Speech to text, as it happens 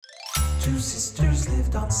Two sisters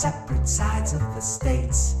lived on separate sides of the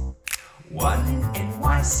states. One in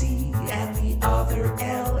NYC and the other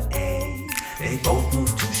LA. They both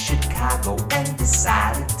moved to Chicago and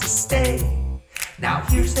decided to stay. Now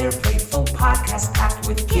here's their playful podcast packed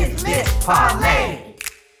with Get Lit Parlay.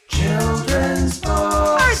 Children's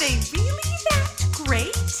books. Are they really that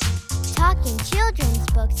great? Talking Children's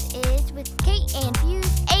Books is with Kate and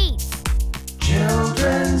Fuse 8.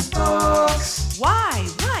 Children's books. Why,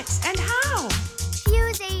 what, and how?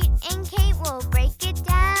 Fuse 8 and Kate will break it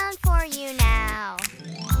down for you now.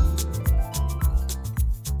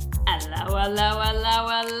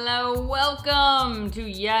 Hello. Welcome to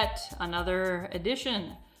yet another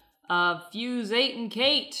edition of Fuse 8 and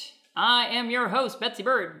Kate. I am your host, Betsy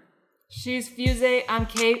Bird. She's Fuse 8, I'm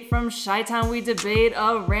Kate. From Chi-Town we debate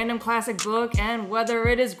a random classic book and whether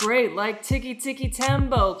it is great, like Tiki Tiki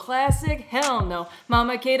Tembo. Classic? Hell no.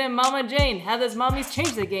 Mama Kate and Mama Jane, Heather's mommies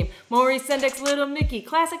changed the game. Maurice Sendek's Little Mickey.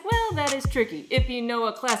 Classic? Well, that is tricky. If you know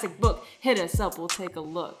a classic book, hit us up, we'll take a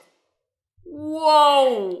look.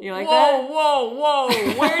 Whoa! You like that? Whoa!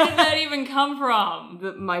 Where did that even come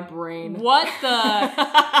from? My brain. What the?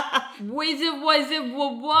 Was it,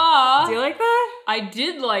 wah? Do you like that? I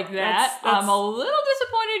did like that. That's- I'm a little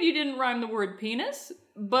disappointed you didn't rhyme the word penis,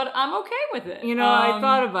 but I'm okay with it. You know, I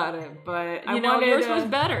thought about it, but I wanted... yours was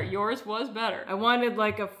better. Yours was better. I wanted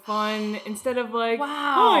like a fun, instead of like, Wow.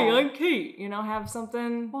 Hi, I'm Kate, have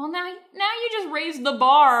something... Well, now you just raised the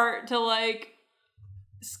bar to like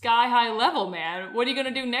sky high level, man. What are you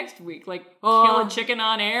gonna do next week? Like kill a chicken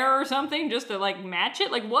on air or something just to like match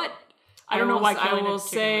it? Like what? I don't know why. I will a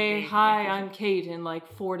say chicken would be hi, efficient. I'm Kate in like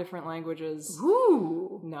 4 different languages.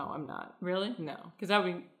 Ooh, No, I'm not. really? No. Because that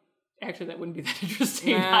wouldn't be that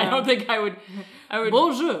interesting. Nah. I don't think I would.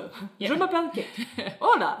 Bonjour. Yeah. Je m'appelle Kate.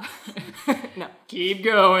 Hola. No. Keep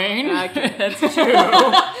going. Okay. That's true.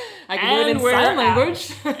 I can do it in And we're sign out.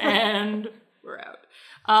 language. And we're out.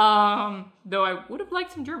 Though I would have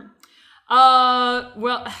liked some German. Well,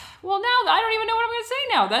 now I don't even know what I'm going to say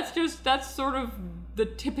now. That's sort of the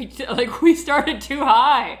tipping, like we started too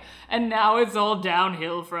high and now it's all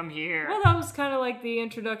downhill from here. Well, that was kind of like the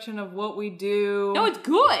introduction of what we do. No, it's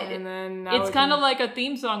good. And then now it's we kind of can- like a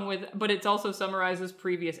theme song but it also summarizes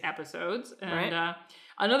previous episodes. And, Right.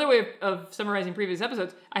 Another way of summarizing previous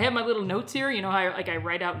episodes, I have my little notes here. You know how I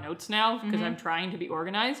write out notes now because I'm trying to be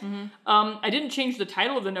organized. I didn't change the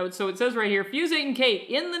title of the notes, so it says right here, Fuse 8 and Kate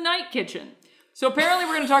in the Night Kitchen. So apparently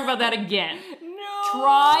we're going to talk about that again. No.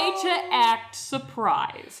 Try to act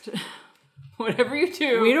surprised. Whatever you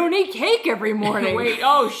do. We don't eat cake every morning. Wait,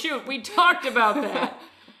 oh shoot, we talked about that.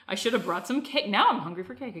 I should have brought some cake. Now I'm hungry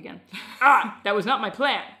for cake again. That was not my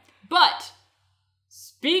plan. But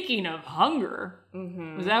speaking of hunger,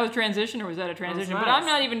 was that a transition or was that a transition? But nice. I'm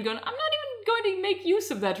not even going to make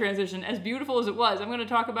use of that transition. As beautiful as it was, I'm going to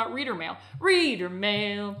talk about reader mail. Reader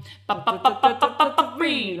mail.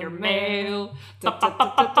 Reader mail.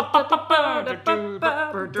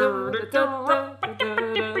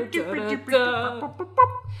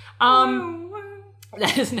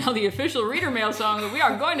 That is now the official reader mail song that we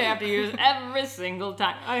are going to have to use every single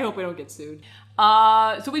time. I hope we don't get sued.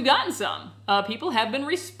 So we've gotten some. People have been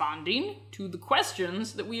responding to the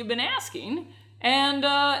questions that we have been asking, and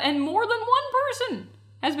more than one person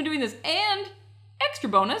has been doing this. And extra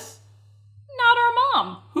bonus, not our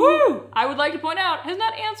mom, who I would like to point out has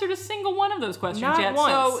not answered a single one of those questions Not yet.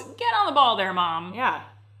 once. So get on the ball there, Mom. Yeah.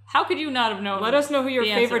 How could you not have known? Let us know who your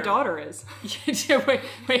the favorite answer? daughter is.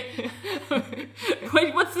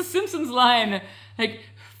 Wait, what's the Simpsons line? Like,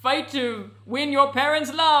 fight to win your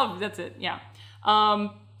parents' love. That's it, yeah.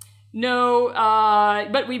 No,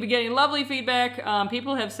 but we've been getting lovely feedback.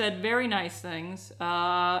 People have said very nice things.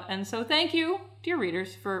 And so thank you, dear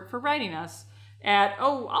readers, for writing us at,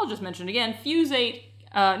 I'll just mention it again, it's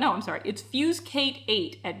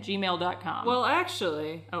fusekate8@gmail.com. Well,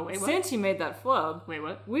 actually, wait, what? since you made that flub, Wait,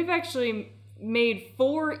 what? we've actually made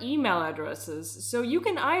 4 email addresses. So you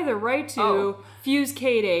can either write to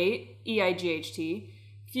FuseKate8, EIGHT,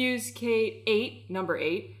 FuseKate8, number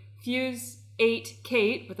 8,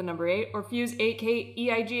 Fuse8Kate with the number 8, or Fuse8Kate,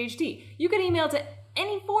 EIGHT. You can email to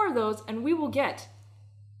any 4 of those, and we will get.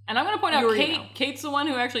 And I'm going to point out, Your email. Kate's the one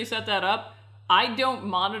who actually set that up. I don't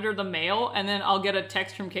monitor the mail, and then I'll get a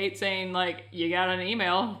text from Kate saying, like, you got an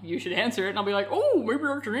email, you should answer it. And I'll be like, oh, maybe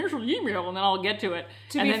I should answer the email, and then I'll get to it.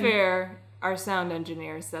 To be fair, our sound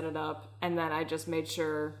engineer set it up, and then I just made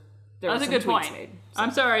sure there That's was a some good tweaks point. made.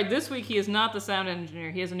 I'm sorry, this week he is not the sound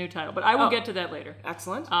engineer. He has a new title, but I will get to that later.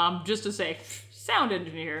 Excellent. Just to say, sound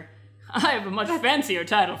engineer. I have a much fancier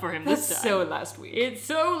title for him this That's time. so last week. It's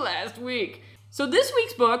so last week. So this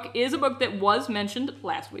week's book is a book that was mentioned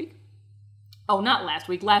last week. Oh, not last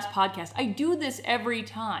week, last podcast. I do this every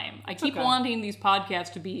time. I keep okay. wanting these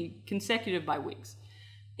podcasts to be consecutive by weeks.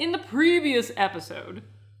 In the previous episode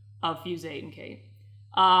of Fuse 8 and Kate,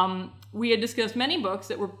 we had discussed many books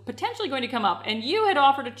that were potentially going to come up, and you had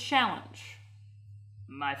offered a challenge,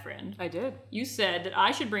 my friend. I did. You said that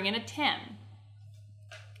I should bring in a 10.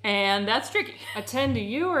 And that's tricky. A 10 to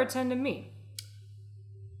you or a 10 to me?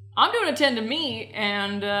 I'm doing a 10 to me,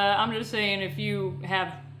 and I'm just saying if you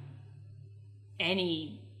have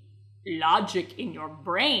any logic in your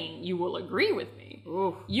brain, you will agree with me.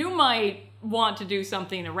 Ooh. You might want to do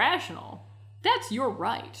something irrational. That's your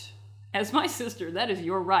right. As my sister, that is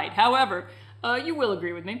your right. However, you will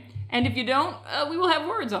agree with me. And if you don't, we will have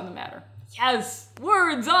words on the matter. Yes,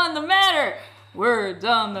 words on the matter. Words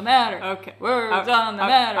on the matter. Okay. Words on the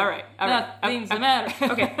matter. All right. Nothing's the matter.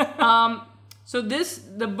 Okay. So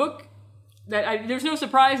the book that there's no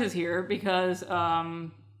surprises here because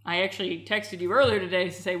I actually texted you earlier today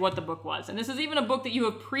to say what the book was, and this is even a book that you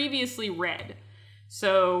have previously read.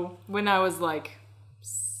 So when I was like,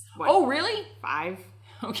 what, oh really? 5?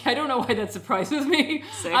 Okay, I don't know why that surprises me.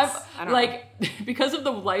 6? I don't know. Because of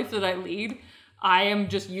the life that I lead, I am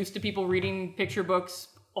just used to people reading picture books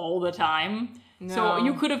all the time. No. So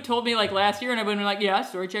you could have told me like last year and I would have been like, yeah,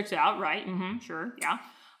 story checks out, right? Mm-hmm, sure, yeah.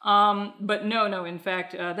 But no, in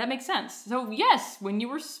fact, that makes sense. So yes, when you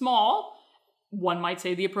were small, one might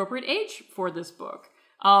say the appropriate age for this book.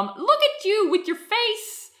 Look at you with your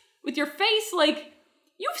face like,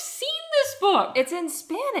 you've seen this book. It's in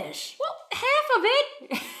Spanish. Well, half of it,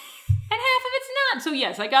 and half of it's not. So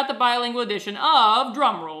yes, I got the bilingual edition of,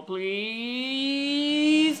 drumroll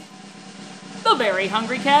please, The Very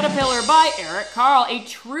Hungry Caterpillar by Eric Carle, a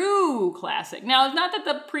true classic. Now, it's not that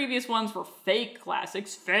the previous ones were fake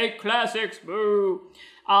classics, boo.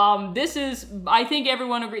 This is, I think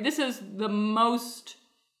everyone agrees, this is the most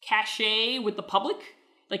cachet with the public.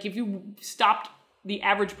 Like if you stopped the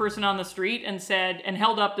average person on the street and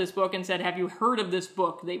held up this book and said, have you heard of this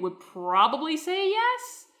book? They would probably say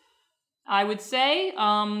yes. I would say,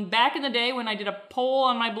 back in the day when I did a poll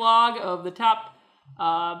on my blog of the top,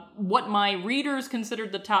 what my readers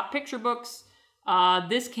considered the top picture books,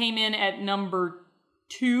 this came in at number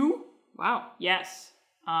 2. Wow. Yes.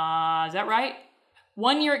 Is that right?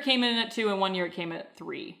 1 year it came in at 2 and 1 year it came in at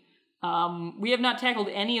 3. We have not tackled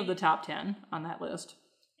any of the top 10 on that list.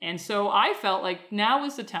 And so I felt like now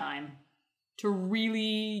is the time to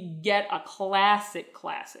really get a classic.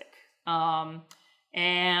 And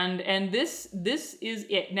this is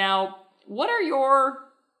it. Now, what are your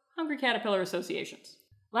Hungry Caterpillar associations?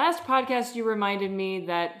 Last podcast, you reminded me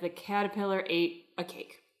that the caterpillar ate a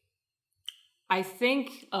cake. I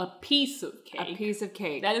think A piece of cake. a piece of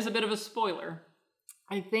cake. That is a bit of a spoiler.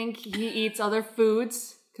 I think he eats other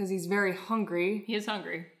foods because he's very hungry. He is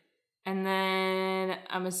hungry. And then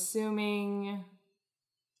I'm assuming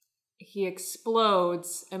he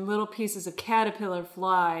explodes and little pieces of caterpillar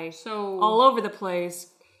fly So all over the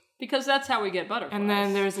place. because that's how we get butterflies. And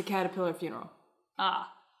then there's a caterpillar funeral.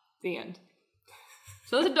 The end.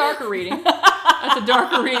 So that's a darker reading. That's a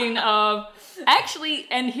darker reading of... Actually,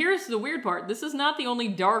 and here's the weird part. This is not the only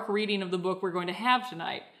dark reading of the book we're going to have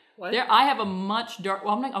tonight. What? I have a much dark...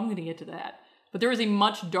 Well, I'm going to get to that. But there is a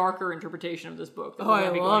much darker interpretation of this book that we're going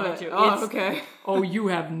to be going into. Oh, okay. Oh, you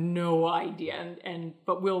have no idea.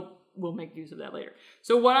 But we'll make use of that later.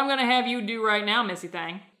 So what I'm going to have you do right now, Missy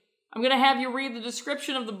Thang, I'm going to have you read the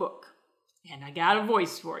description of the book. And I got a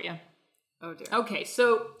voice for you. Oh, dear. Okay,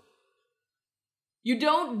 so you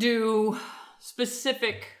don't do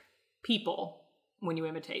specific people when you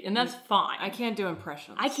imitate, and that's fine. I can't do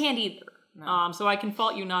impressions. I can't either. No. So I can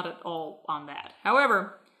fault you not at all on that.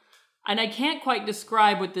 However, and I can't quite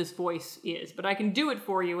describe what this voice is, but I can do it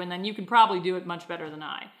for you, and then you can probably do it much better than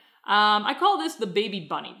I. I call this the baby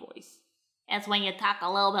bunny voice. It's when you talk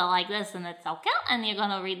a little bit like this and it's so cute, and you're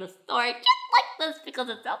gonna read the story just like this because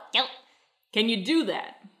it's so cute. Can you do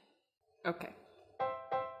that? Okay.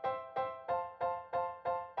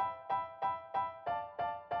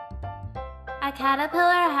 A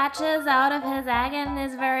caterpillar hatches out of his egg and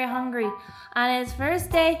is very hungry. On his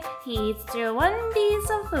first day, he eats through one piece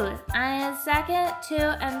of food. On his second, 2,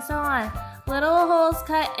 and so on. Little holes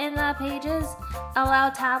cut in the pages allow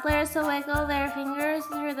toddlers to wiggle their fingers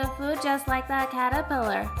through the food just like the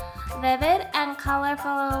caterpillar. Vivid and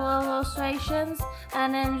colorful illustrations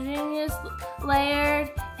and ingenious layered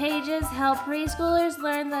pages help preschoolers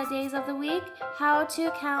learn the days of the week, how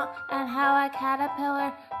to count, and how a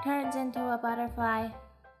caterpillar turns into a butterfly.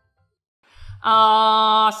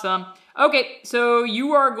 Awesome. Okay, so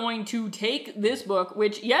you are going to take this book,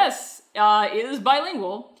 which, yes, is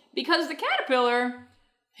bilingual, because the caterpillar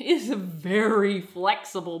is a very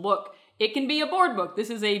flexible book. It can be a board book. This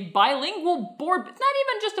is a bilingual board. It's not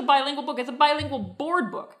even just a bilingual book. It's a bilingual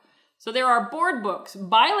board book. So there are board books,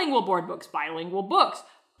 bilingual books,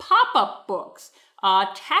 pop-up books,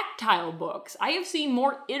 tactile books. I have seen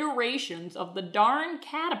more iterations of the darn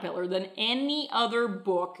caterpillar than any other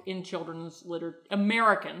book in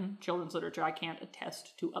American children's literature. I can't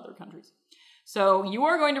attest to other countries. So you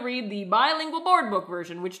are going to read the bilingual board book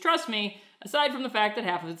version, which, trust me, aside from the fact that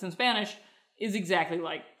half of it's in Spanish, is exactly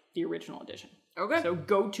like the original edition. Okay. So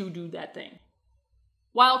go to do that thing.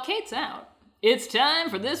 While Kate's out, it's time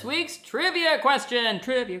for this week's trivia question.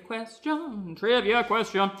 There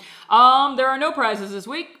are no prizes this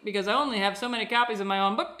week because I only have so many copies of my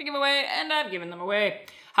own book to give away, and I've given them away.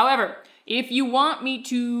 However, if you want me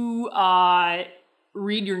to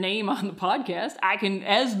read your name on the podcast, I can,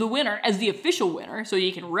 as the official winner, so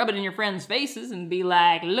you can rub it in your friends' faces and be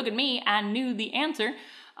like, look at me, I knew the answer.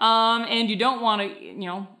 And you don't want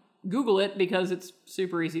to, Google it because it's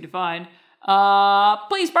super easy to find.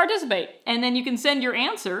 Please participate. And then you can send your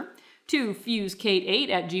answer to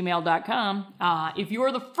fusekate8@gmail.com. If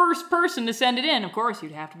you're the first person to send it in, of course,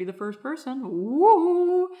 you'd have to be the first person.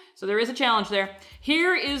 Woo! So there is a challenge there.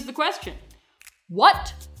 Here is the question.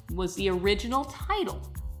 What was the original title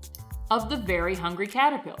of The Very Hungry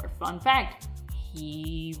Caterpillar? Fun fact,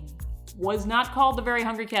 he was not called The Very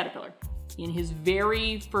Hungry Caterpillar in his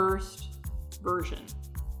very first version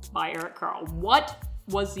by Eric Carle. What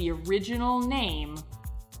was the original name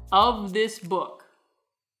of this book?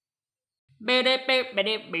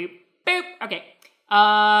 Okay.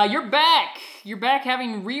 You're back. You're back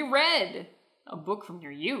having reread a book from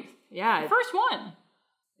your youth. Yeah. The first one.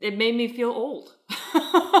 It made me feel old.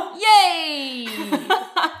 Yay!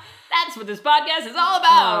 That's what this podcast is all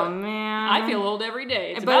about. Oh, man. I feel old every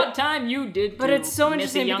day. It's about time you did too. But it's so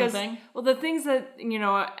interesting because, thing. well, the things that,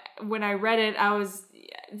 when I read it,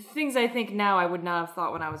 things I think now I would not have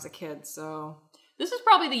thought when I was a kid, so. This is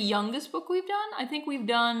probably the youngest book we've done. I think we've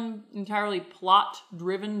done entirely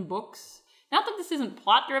plot-driven books. Not that this isn't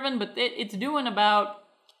plot-driven, but it's doing about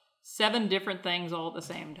 7 different things all at the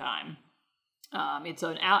same time. It's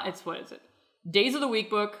what is it? Days of the Week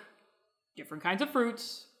book, different kinds of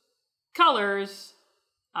fruits, colors,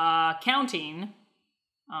 counting,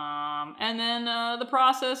 and then the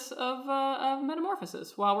process of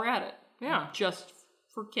metamorphosis while we're at it. Yeah. Just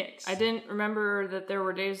for kicks. I didn't remember that there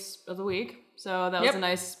were days of the week, so that was a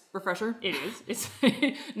nice refresher. It is. It's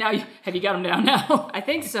now. Have you got them down now? I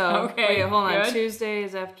think so. Okay. Wait, hold on.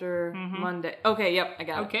 Good. After Monday. Okay, yep, I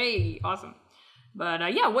got it. Okay, awesome. But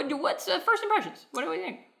what's first impressions? What do we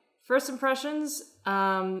think? First impressions,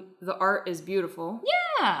 the art is beautiful.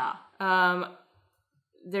 Yeah.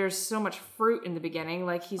 There's so much fruit in the beginning.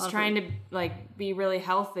 Like, he's trying to, be really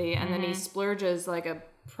healthy, and then he splurges like a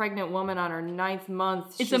pregnant woman on her 9th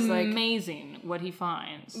month. It's amazing what he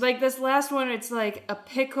finds. Like, this last one, it's like a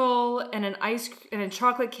pickle and a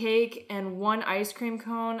chocolate cake and 1 ice cream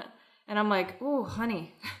cone. And I'm like, ooh,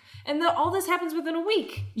 honey. And all this happens within a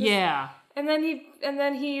week. Yeah. And then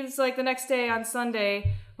he's like, the next day on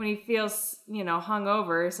Sunday, when he feels,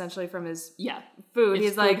 hungover essentially from his food,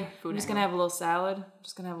 he's like, I'm just gonna have a little salad.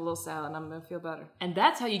 And I'm gonna feel better. And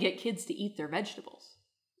that's how you get kids to eat their vegetables.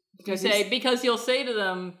 Because you'll say to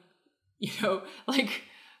them, like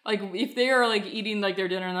if they are eating their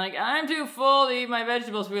dinner and I'm too full to eat my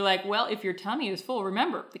vegetables, we're like, well, if your tummy is full,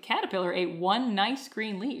 remember the caterpillar ate 1 nice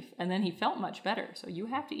green leaf and then he felt much better. So you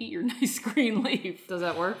have to eat your nice green leaf. Does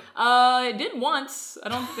that work? It did once. I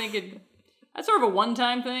don't think it. That's sort of a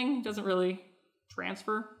one-time thing. It doesn't really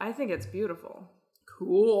transfer. I think it's beautiful.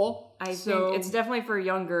 Cool. I think it's definitely for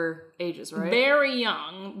younger ages, right? Very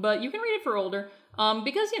young, but you can read it for older.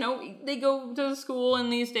 Because, they go to school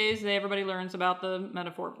and these days everybody learns about the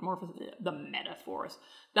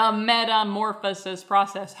metamorphosis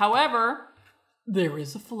process. However, there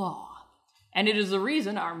is a flaw. And it is the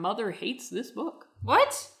reason our mother hates this book.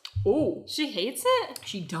 What? Oh. She hates it?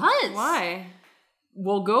 She does. Why?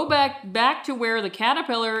 We'll go back to where the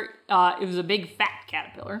caterpillar, it was a big fat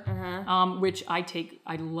caterpillar, which I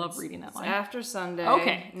love reading that line. After Sunday.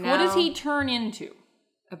 Okay. What does he turn into?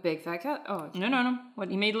 A big fat cat? Oh. No. What,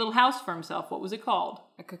 he made a little house for himself. What was it called?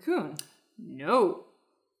 A cocoon. No.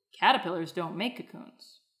 Caterpillars don't make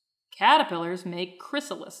cocoons. Caterpillars make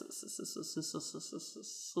chrysalises.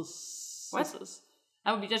 What?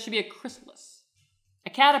 That should be a chrysalis. A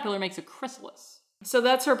caterpillar makes a chrysalis. So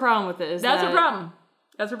that's her problem with it. That's her problem.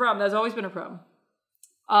 That's her problem. That's always been a problem.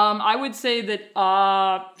 I would say that,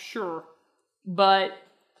 sure. But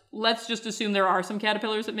let's just assume there are some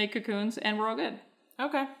caterpillars that make cocoons and we're all good.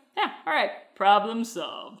 Okay. Yeah, all right. Problem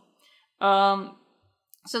solved.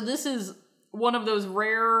 So this is one of those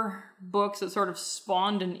rare books that sort of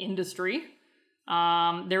spawned an industry.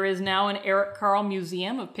 There is now an Eric Carle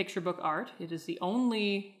Museum of Picture Book Art. It is the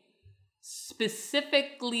only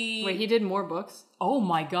specifically... Wait, he did more books? Oh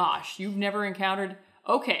my gosh, you've never encountered...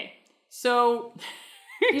 Okay, so...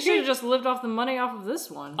 He should have just lived off the money off of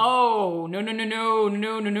this one. Oh,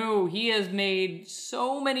 no. He has made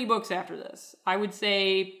so many books after this. I would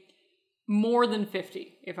say more than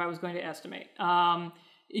 50, if I was going to estimate.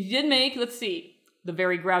 He did make, let's see, The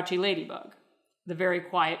Very Grouchy Ladybug, The Very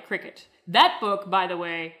Quiet Cricket. That book, by the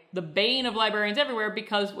way, the bane of librarians everywhere,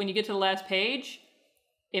 because when you get to the last page,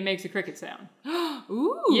 it makes a cricket sound.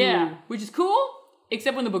 Ooh. Yeah, which is cool,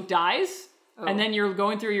 except when the book dies. And then you're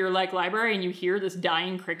going through your library and you hear this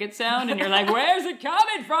dying cricket sound and you're like, where's it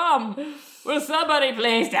coming from? Will somebody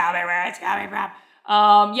please tell me where it's coming from?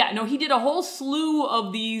 He did a whole slew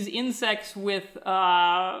of these insects with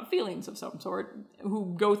feelings of some sort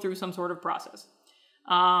who go through some sort of process.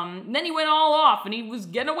 Then he went all off and he was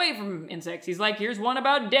getting away from insects. He's like, here's one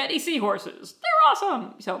about daddy seahorses. They're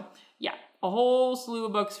awesome. So yeah, a whole slew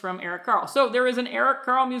of books from Eric Carle. So there is an Eric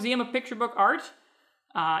Carle Museum of Picture Book Art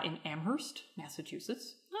in Amherst,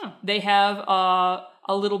 Massachusetts. They have a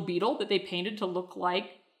little beetle that they painted to look like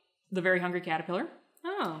the Very Hungry Caterpillar.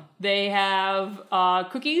 Oh. They have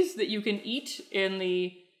cookies that you can eat in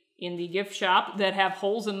the gift shop that have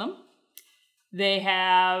holes in them. They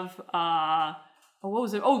have what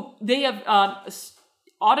was it? Oh, they have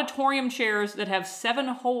auditorium chairs that have 7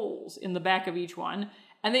 holes in the back of each one,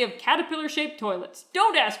 and they have caterpillar-shaped toilets.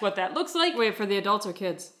 Don't ask what that looks like. Wait, for the adults or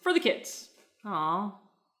kids? For the kids. Aw.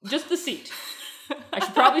 Just the seat. I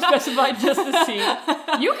should probably specify just the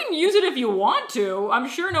seat. You can use it if you want to. I'm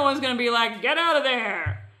sure no one's going to be like, get out of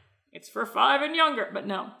there. It's for 5 and younger. But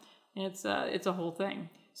no, it's a whole thing.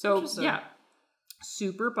 So, yeah,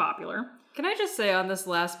 super popular. Can I just say on this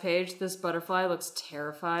last page, this butterfly looks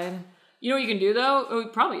terrified. You know what you can do, though? Oh,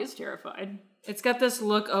 it probably is terrified. It's got this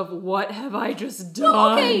look of, what have I just done?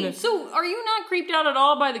 Well, okay, so are you not creeped out at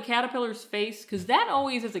all by the caterpillar's face? Because that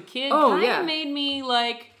always, as a kid, kind of made me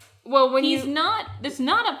like... Well, when it's not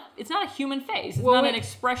a human face. It's not an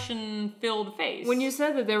expression-filled face. When you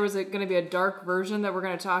said that there was going to be a dark version that we're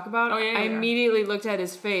going to talk about, I immediately looked at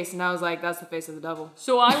his face and I was like, that's the face of the devil.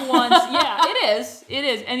 So I once, it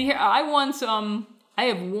is. And here, I once, I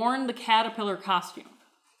have worn the caterpillar costume.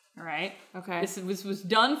 All right? Okay. This was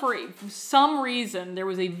done for some reason. There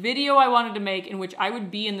was a video I wanted to make in which I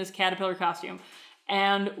would be in this caterpillar costume.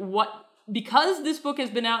 And because this book has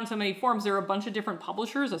been out in so many forms, there are a bunch of different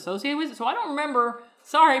publishers associated with it. So I don't remember,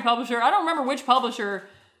 sorry publisher, I don't remember which publisher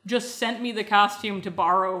just sent me the costume to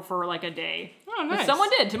borrow for like a day. Oh, nice. But someone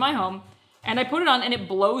did, to my home. And I put it on and it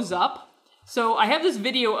blows up. So I have this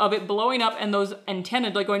video of it blowing up and those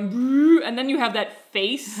antennae like going, and then you have that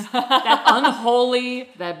face, that unholy,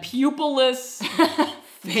 that pupilless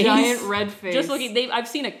face. Giant red face. Just looking, I've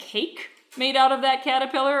seen a cake made out of that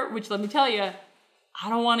caterpillar, which let me tell you, I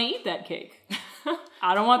don't want to eat that cake.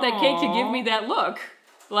 I don't want that cake to give me that look.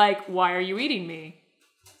 Like, why are you eating me?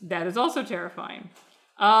 That is also terrifying.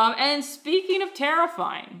 And speaking of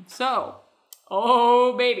terrifying, so,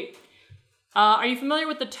 oh baby. Are you familiar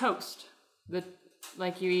with the toast?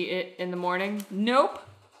 Like you eat it in the morning? Nope.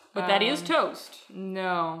 But that is toast.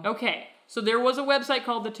 No. Okay. So there was a website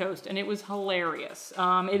called The Toast, and it was hilarious.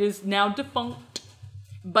 It is now defunct,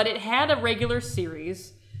 but it had a regular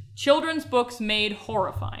series, Children's Books Made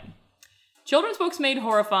Horrifying. Children's Books Made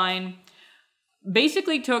Horrifying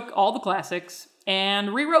basically took all the classics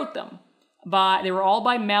and rewrote them. They were all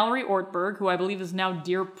by Mallory Ortberg, who I believe is now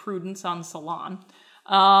Dear Prudence on Salon.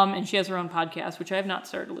 And she has her own podcast, which I have not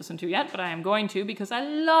started to listen to yet, but I am going to because I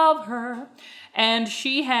love her. And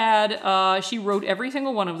she wrote every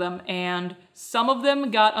single one of them, and some of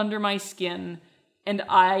them got under my skin, and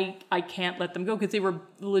I can't let them go because they were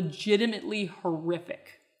legitimately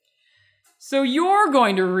horrific. So you're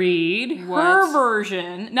going to read her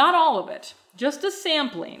version, not all of it, just a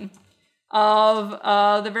sampling of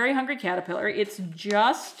The Very Hungry Caterpillar. It's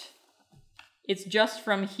just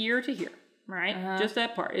from here to here. Right? Just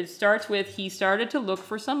that part. It starts with, he started to look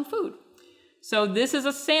for some food. So this is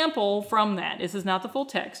a sample from that. This is not the full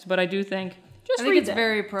text, but I do think, I think it's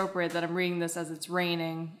very appropriate that I'm reading this as it's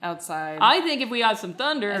raining outside. I think if we got some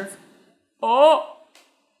thunder...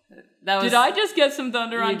 Did I just get some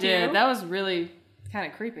thunder on you? You did. That was really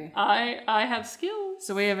kind of creepy. I have skills.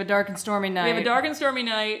 So we have a dark and stormy night.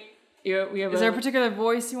 Is there a particular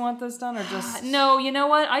voice you want this done, or just... No, you know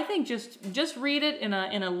what? I think just read it in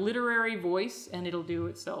a literary voice, and it'll do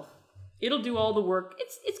itself. It'll do all the work.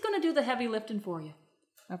 It's going to do the heavy lifting for you.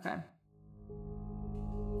 Okay.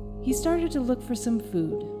 He started to look for some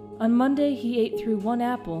food. On Monday, he ate through 1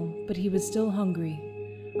 apple, but he was still hungry.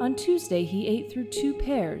 On Tuesday, he ate through 2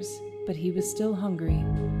 pears, but he was still hungry.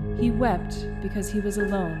 He wept because he was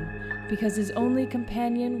alone, because his only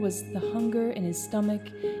companion was the hunger in his stomach,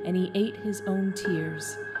 and he ate his own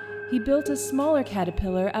tears. He built a smaller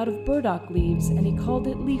caterpillar out of burdock leaves, and he called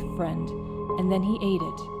it Leaf Friend, and then he ate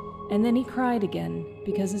it. And then he cried again,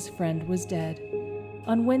 because his friend was dead.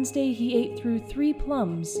 On Wednesday, he ate through 3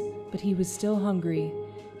 plums, but he was still hungry.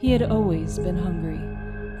 He had always been hungry.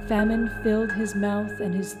 Famine filled his mouth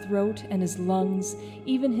and his throat and his lungs.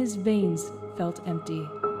 Even his veins felt empty.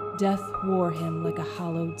 Death wore him like a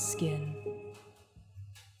hollowed skin.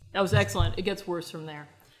 That was excellent. It gets worse from there.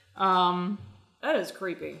 That is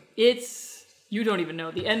creepy. You don't even know.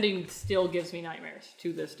 The ending still gives me nightmares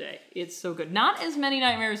to this day. It's so good. Not as many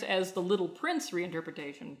nightmares as the Little Prince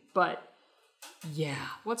reinterpretation, but yeah.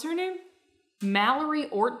 What's her name? Mallory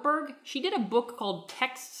Ortberg. She did a book called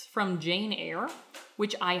Texts from Jane Eyre,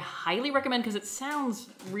 which I highly recommend because it sounds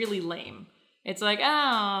really lame. It's like,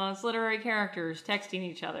 oh, it's literary characters texting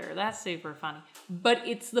each other. That's super funny. But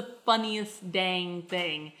it's the funniest dang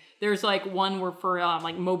thing. There's like one where for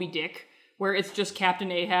like Moby Dick, where it's just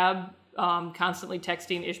Captain Ahab constantly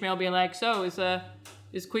texting Ishmael, being like, "So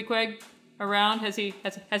is Queequeg around? Has he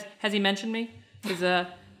mentioned me? Is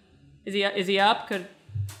he up? Could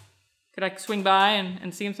I swing by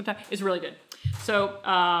and see him sometime?" It's really good. So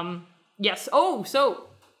yes. Oh, so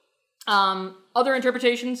other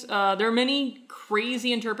interpretations. There are many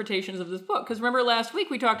crazy interpretations of this book. Because remember last week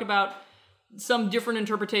we talked about some different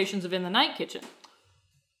interpretations of In the Night Kitchen.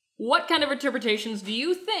 What kind of interpretations do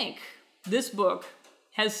you think this book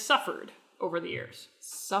has suffered over the years?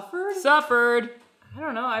 Suffered. I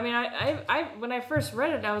don't know. I mean, I when I first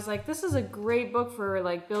read it, I was like, this is a great book for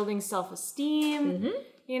like building self-esteem. Mm-hmm.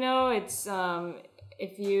 You know, it's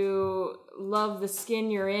if you love the skin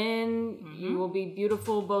you're in, you will be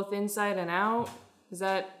beautiful both inside and out.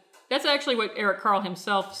 That's actually what Eric Carle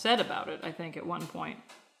himself said about it, I think, at one point.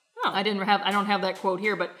 Oh. I don't have that quote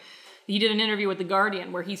here, but he did an interview with The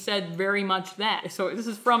Guardian where he said very much that. So this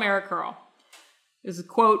is from Eric Carle. This is a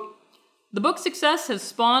quote: "The book's success has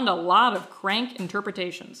spawned a lot of crank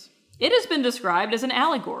interpretations. It has been described as an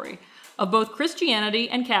allegory of both Christianity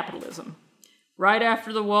and capitalism. Right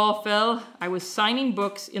after the wall fell, I was signing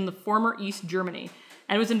books in the former East Germany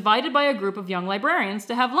and was invited by a group of young librarians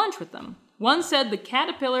to have lunch with them. One said the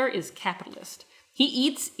caterpillar is capitalist. He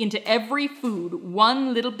eats into every food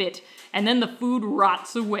one little bit, and then the food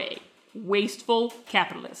rots away. Wasteful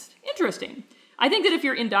capitalist." Interesting. I think that if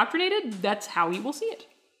you're indoctrinated, that's how you will see it.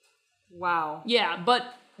 Wow. Yeah,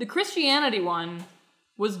 but the Christianity one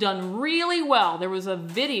was done really well. There was a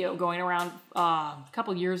video going around a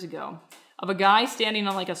couple years ago of a guy standing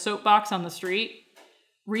on like a soapbox on the street,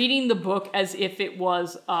 reading the book as if it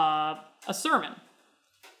was a sermon.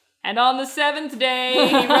 And on the 7th day,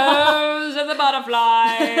 he rose as a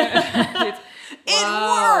butterfly. It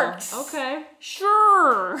works! Okay.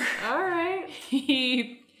 Sure. All right.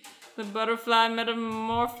 The butterfly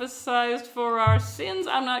metamorphosized for our sins.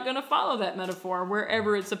 I'm not going to follow that metaphor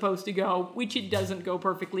wherever it's supposed to go, which it doesn't go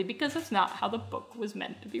perfectly because that's not how the book was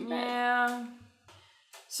meant to be read. Yeah.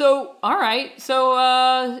 So, all right.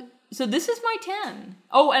 So this is my 10.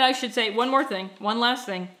 Oh, and I should say one last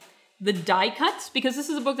thing. The die cuts, because this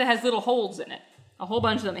is a book that has little holes in it, a whole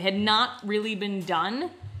bunch of them. It had not really been done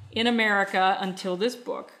in America until this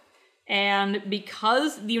book. And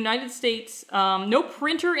because the United States, no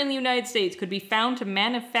printer in the United States could be found to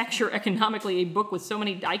manufacture economically a book with so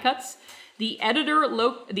many die cuts, the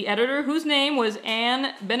editor, whose name was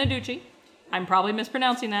Anne Beneducci, I'm probably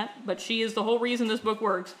mispronouncing that, but she is the whole reason this book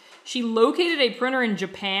works. She located a printer in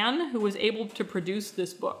Japan who was able to produce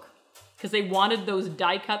this book because they wanted those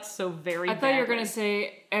die cuts so very badly. I thought you were going to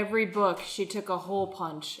say every book she took a hole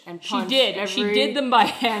punch and punched. She did. She did them by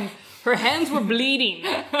hand. Her hands were bleeding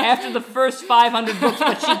after the first 500 books,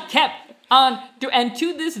 but she kept on. And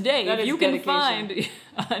to this day, if you can find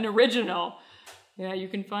an original, you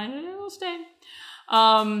can find it. It will stay.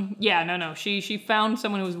 She found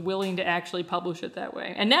someone who was willing to actually publish it that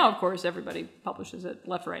way. And now, of course, everybody publishes it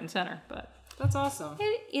left, right, and center. But that's awesome.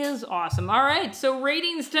 It is awesome. All right, so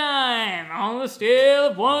ratings time on the scale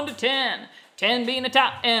of 1 to 10. 10 being a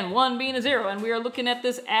top and 1 being a 0. And we are looking at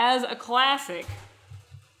this as a classic.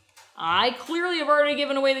 I clearly have already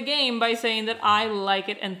given away the game by saying that I like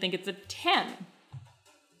it and think it's a 10.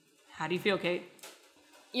 How do you feel, Kate?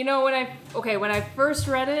 You know, when I first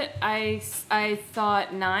read it, I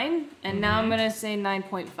thought 9, and now I'm going to say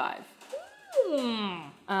 9.5.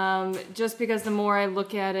 Just because the more I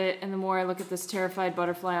look at it and the more I look at this terrified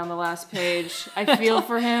butterfly on the last page, I feel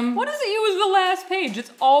for him. What does it use the last page?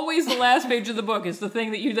 It's always the last page of the book. It's the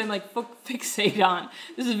thing that you then like fixate on.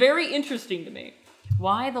 This is very interesting to me.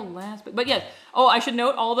 Why the last page? But yeah. Oh, I should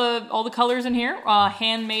note all the colors in here.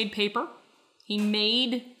 Handmade paper. He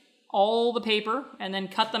made all the paper and then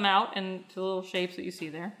cut them out into the little shapes that you see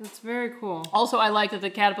there. That's very cool. Also, I like that the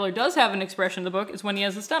caterpillar does have an expression in the book. It's when he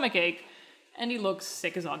has a stomach ache. And he looks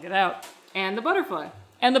sick as all get out. And the butterfly.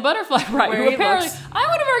 And the butterfly, right. Where Who he apparently, looks- I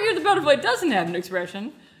would have argued the butterfly doesn't have an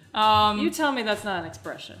expression. You tell me that's not an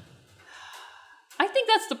expression. I think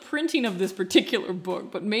that's the printing of this particular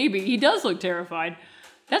book, but maybe. He does look terrified.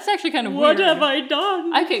 That's actually kind of weird. What have I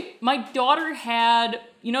done? Okay, my daughter had,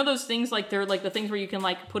 you know those things like they're like the things where you can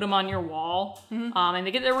like put them on your wall, and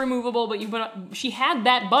they're removable, but she had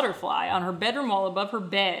that butterfly on her bedroom wall above her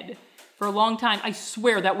bed for a long time. I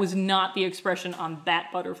swear that was not the expression on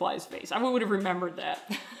that butterfly's face. I would have remembered that.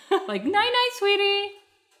 Like, night-night, sweetie.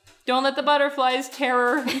 Don't let the butterfly's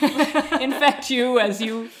terror infect you as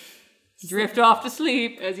you drift off to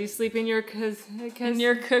sleep. As you sleep in your In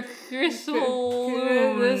your chrysalis.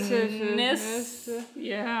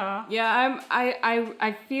 Yeah. Yeah,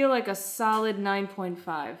 I feel like a solid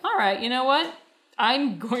 9.5. All right, you know what?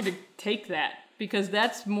 I'm going to take that because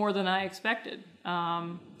that's more than I expected.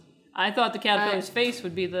 I thought the caterpillar's face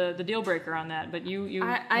would be the deal breaker on that, but you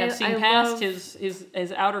have seen past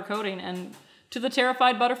his outer coating and to the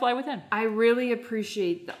terrified butterfly within. I really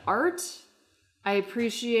appreciate the art. I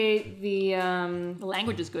appreciate the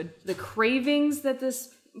language is good. The cravings that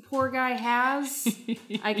this poor guy has.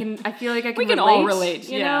 I feel like I can we can relate, all relate.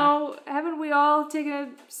 You know, haven't we all taken a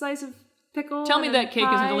slice of pickle? Tell me that cake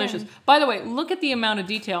isn't delicious. By the way, look at the amount of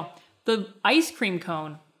detail. The ice cream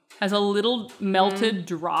cone has a little melted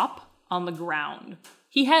drop on the ground.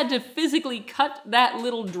 He had to physically cut that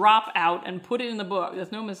little drop out and put it in the book.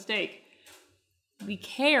 That's no mistake. The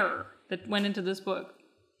care that went into this book.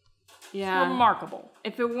 Yeah. It's remarkable.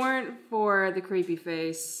 If it weren't for the creepy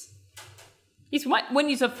face. When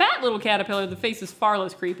he's a fat little caterpillar, the face is far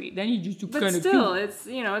less creepy. Then you just do kind of still, it's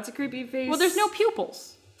a creepy face. Well, there's no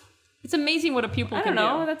pupils. It's amazing what a pupil can do. I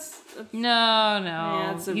don't know. That's no.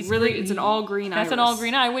 Yeah, it's an all green eye. That's an all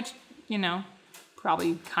green eye, which,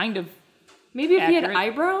 probably kind of maybe if accurate. he had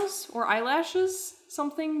eyebrows or eyelashes,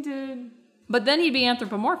 something to. But then he'd be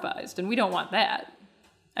anthropomorphized, and we don't want that.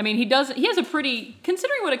 I mean, he has a pretty,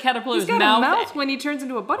 considering what a caterpillar's He's got mouth. a mouth when he turns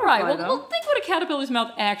into a butterfly. Right. Well, think what a caterpillar's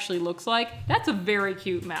mouth actually looks like. That's a very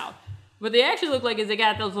cute mouth. What they actually look like is they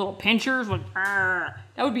got those little pinchers with. That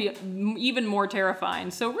would be even more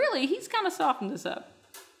terrifying. So really, he's kind of softened this up.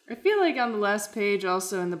 I feel like on the last page,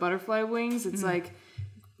 also in the butterfly wings, it's like,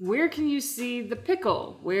 where can you see the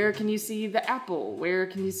pickle? Where can you see the apple? Where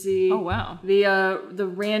can you see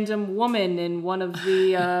the random woman in one of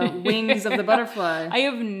the wings of the butterfly? I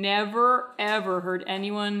have never, ever heard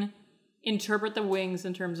anyone interpret the wings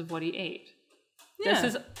in terms of what he ate. Yeah.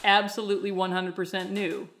 This is absolutely 100%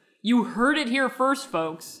 new. You heard it here first,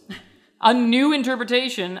 folks. A new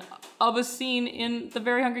interpretation of a scene in The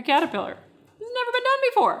Very Hungry Caterpillar. This has never been done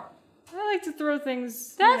before. I like to throw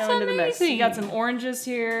things That's into the mix. amazing. You got some oranges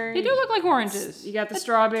here. They do look like oranges. You got the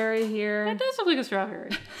strawberry here. That does look like a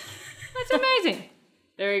strawberry. That's amazing.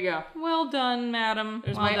 There you go. Well done, madam.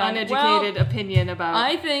 There's well my done. uneducated opinion about.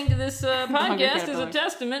 I think this podcast is a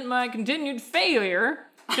testament to my continued failure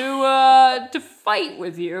to fight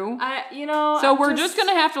with you. So we're just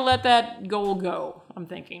gonna have to let that goal go. I'm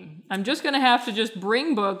thinking. I'm just gonna have to just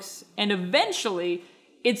bring books, and eventually,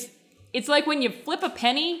 it's like when you flip a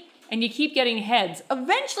penny and you keep getting heads.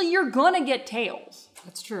 Eventually, you're gonna get tails.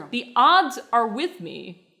 That's true. The odds are with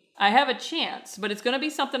me. I have a chance, but it's gonna be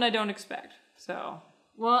something I don't expect. So.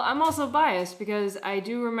 Well, I'm also biased because I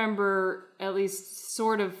do remember at least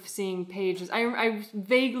sort of seeing pages. I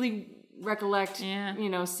vaguely recollect,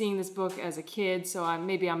 seeing this book as a kid, so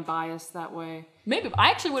maybe I'm biased that way. Maybe.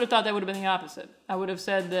 I actually would have thought that would have been the opposite. I would have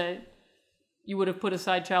said that you would have put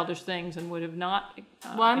aside childish things and would have not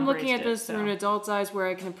Well, I'm looking at this through an adult's eyes where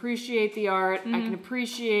I can appreciate the art, I can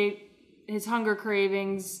appreciate his hunger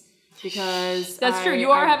cravings, because that's true.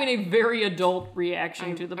 You are having a very adult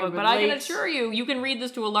reaction to the book, but I can assure you, you can read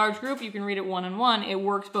this to a large group, you can read it one-on-one, it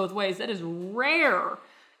works both ways. That is rare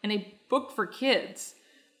in a book for kids.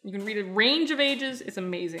 You can read a range of ages, it's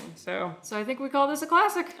amazing. So I think we call this a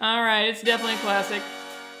classic. All right, it's definitely a classic.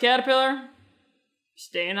 Caterpillar,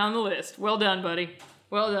 staying on the list. Well done, buddy.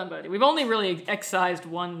 Well done, buddy. We've only really excised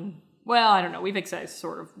one, well, I don't know, we've excised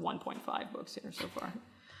sort of 1.5 books here so far.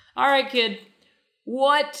 All right, kid.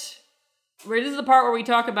 This is the part where we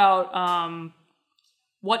talk about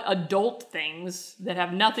what adult things that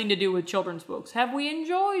have nothing to do with children's books have we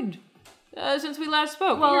enjoyed since we last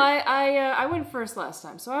spoke? Well, Here. I went first last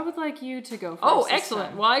time, so I would like you to go first. Oh, this excellent.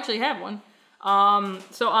 time. Well, I actually have one.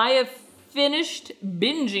 So I have finished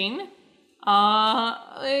binging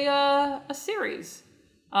a series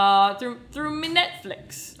through my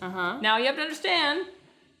Netflix. Now, you have to understand,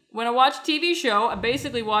 when I watch a TV show, I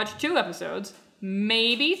basically watch 2 episodes,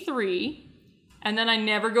 maybe 3, and then I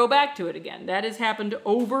never go back to it again. That has happened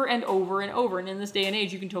over and over and over, and in this day and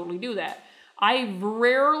age, you can totally do that. I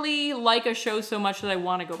rarely like a show so much that I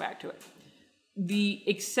want to go back to it. The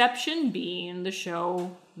exception being the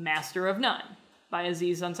show Master of None by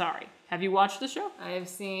Aziz Ansari. Have you watched the show? I have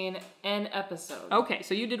seen an episode. Okay,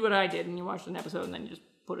 so you did what I did, and you watched an episode, and then you just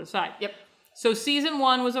put it aside. Yep. So season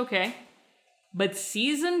 1 was okay, but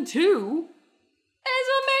season 2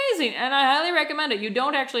 is amazing, and I highly recommend it. You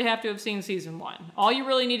don't actually have to have seen season 1. All you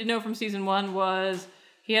really need to know from season 1 was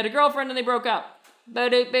he had a girlfriend and they broke up.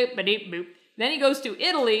 Ba-doop, boop, ba-deep, boop. Then he goes to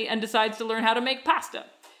Italy and decides to learn how to make pasta.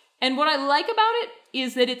 And what I like about it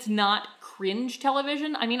is that it's not cringe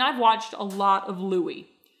television. I mean, I've watched a lot of Louis.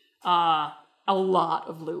 And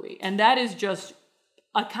that is just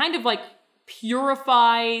a kind of like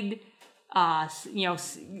purified,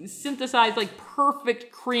 synthesized, like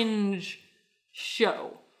perfect cringe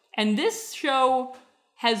show. And this show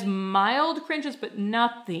has mild cringes, but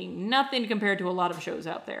nothing compared to a lot of shows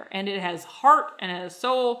out there. And it has heart and it has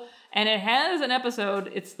soul, and it has an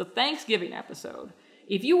episode. It's the Thanksgiving episode.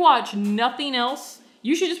 If you watch nothing else,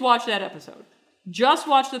 you should just watch that episode. Just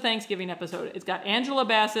watch the Thanksgiving episode. It's got Angela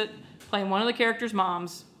Bassett playing one of the characters'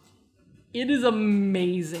 moms. It is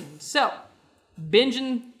amazing. So,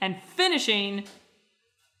 binging and finishing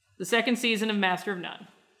the 2nd season of Master of None.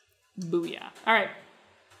 Booyah. All right.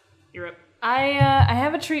 You're up. I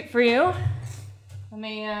have a treat for you. Let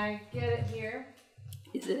me get it here.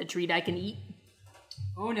 Is it a treat I can eat?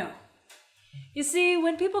 Oh, no. You see,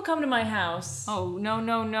 when people come to my house... Oh, no.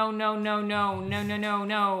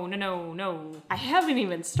 I haven't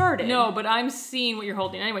even started. No, but I'm seeing what you're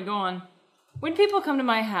holding. Anyway, go on. When people come to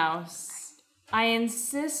my house, I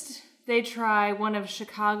insist they try one of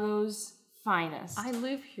Chicago's finest. I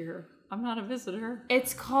live here. I'm not a visitor.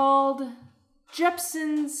 It's called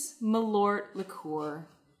Jepson's Malort Liqueur.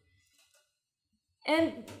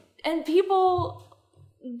 And people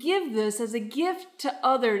give this as a gift to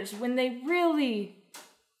others when they really,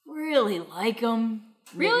 really like them.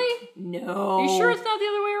 Really? No. You sure it's not the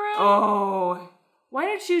other way around? Oh. Why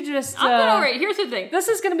don't you just... all right, here's the thing. This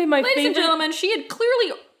is going to be my favorite... Ladies and gentlemen, she had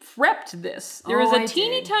clearly prepped this. There is a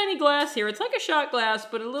teeny tiny glass here. It's like a shot glass,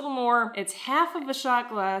 but a little more... It's half of a shot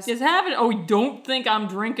glass. It's half it. Oh, don't think I'm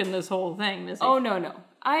drinking this whole thing, Missy. Oh, no.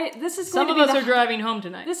 This is Some going of to be us are driving home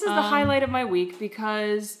tonight. This is the highlight of my week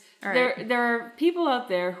because right. there are people out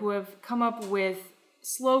there who have come up with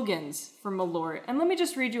slogans for Malort. And let me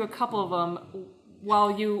just read you a couple of them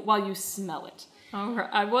while you smell it. Oh,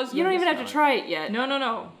 I was. You don't even have to try it yet.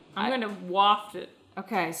 No. I'm going to waft it.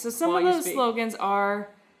 Okay, so some of those slogans are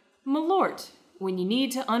Malort, when you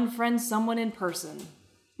need to unfriend someone in person.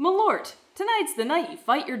 Malort, tonight's the night you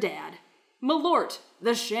fight your dad. Malort,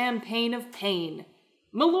 the champagne of pain.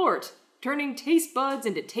 Malort, turning taste buds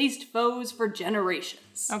into taste foes for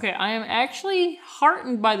generations. Okay, I am actually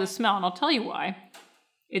heartened by the smell, and I'll tell you why.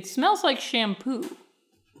 It smells like shampoo.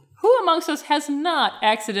 Who amongst us has not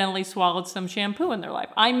accidentally swallowed some shampoo in their life?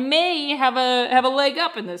 I may have a leg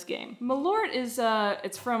up in this game. Malort is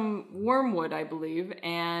it's from wormwood, I believe,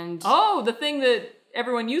 and oh, the thing that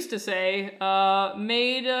everyone used to say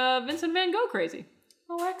made Vincent van Gogh crazy.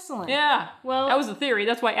 Oh, excellent. Yeah. Well, that was the theory.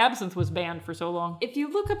 That's why absinthe was banned for so long. If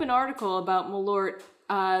you look up an article about Malort,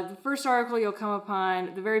 the first article you'll come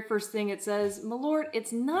upon, the very first thing it says, Malort,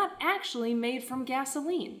 it's not actually made from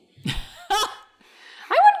gasoline.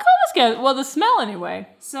 I wouldn't call this gas. Well, the smell anyway.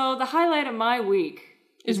 So the highlight of my week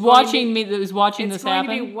is watching this happen. It's going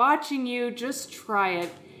to be watching you just try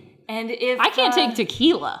it, and if I can't take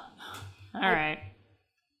tequila. All right,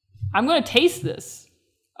 I'm going to taste this.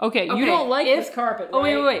 Okay, you don't like this carpet,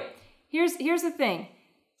 right? Oh, wait. Here's the thing.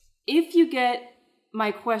 If you get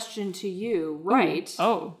my question to you right,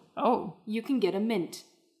 you can get a mint.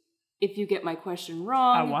 If you get my question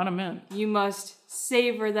wrong, I want a mint. You must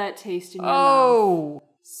savor that taste in your mouth.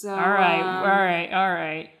 So, all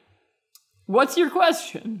right. What's your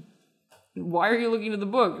question? Why are you looking at the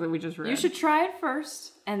book that we just read? You should try it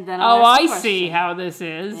first, and then I'll ask the question. See how this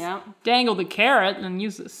is. Yeah. Dangle the carrot and then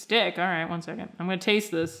use the stick. All right, 1 second. I'm going to taste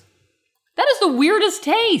this. That is the weirdest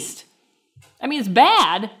taste. I mean, it's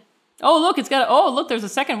bad. Oh, look, there's a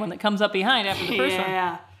second one that comes up behind after the first one.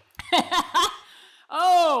 Yeah.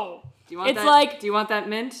 Oh, Do you want It's that? like- Do you want that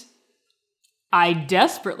mint? I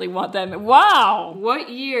desperately want that. Wow. What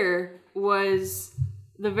year was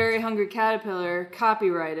The Very Hungry Caterpillar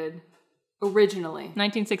copyrighted originally?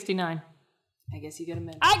 1969. I guess you get a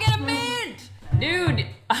mint. I get a mint! Dude,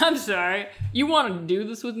 I'm sorry. You want to do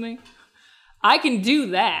this with me? I can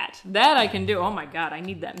do that. That I can do. Oh my god, I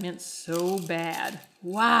need that mint so bad.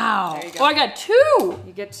 Wow. There you go. Oh, I got 2!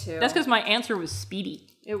 You get 2. That's because my answer was speedy.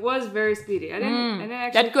 It was very speedy. I didn't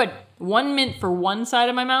actually. That's good. 1 mint for one side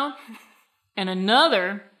of my mouth, and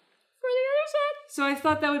another for the other side. So I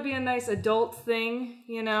thought that would be a nice adult thing,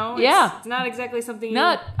 you know? Yeah. It's not exactly something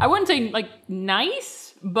I wouldn't say like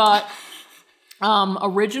nice, but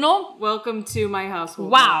original. Welcome to my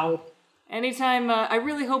household. Wow. Anytime, I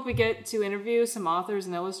really hope we get to interview some authors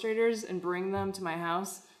and illustrators and bring them to my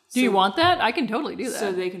house. Do you want that? I can totally do that.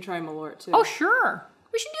 So they can try Malort too. Oh, sure.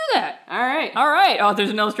 We should do that. All right. All right, authors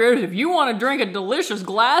and illustrators, if you want to drink a delicious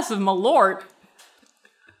glass of Malort,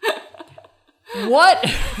 what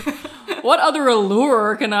other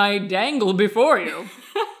allure can I dangle before you?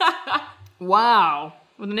 Wow.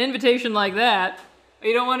 With an invitation like that.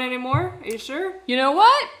 You don't want any more? Are you sure? You know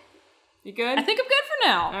what? You good? I think I'm good for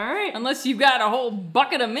now. All right. Unless you've got a whole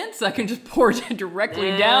bucket of mints I can just pour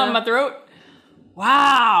directly down my throat.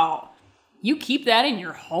 Wow. You keep that in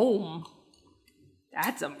your home.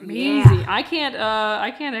 That's amazing. Yeah. I can't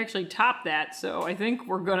actually top that, so I think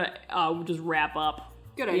we're gonna just wrap up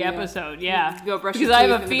Good the idea. episode. Yeah. Go brush because your I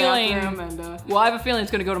teeth have a in the feeling bathroom and, well, I have a feeling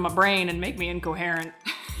it's gonna go to my brain and make me incoherent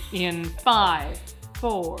in 5,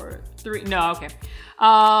 4, 3. No, okay.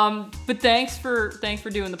 But thanks for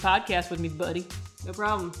doing the podcast with me, buddy. No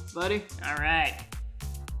problem, buddy. All right.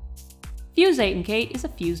 Fuse 8 and Kate is a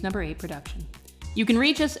Fuse number 8 production. You can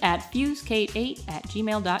reach us at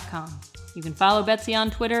fusekate8@gmail.com. You can follow Betsy on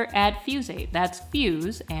Twitter at Fuse8. That's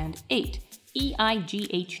Fuse and 8,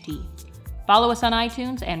 EIGHT. Follow us on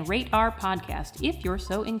iTunes and rate our podcast if you're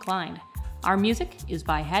so inclined. Our music is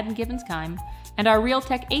by Haddon Gibbons-Kime, and our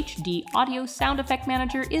Realtek HD audio sound effect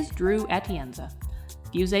manager is Drew Atienza.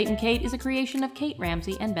 Fuse 8 and Kate is a creation of Kate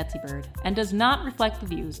Ramsey and Betsy Bird and does not reflect the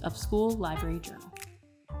views of School Library Journal.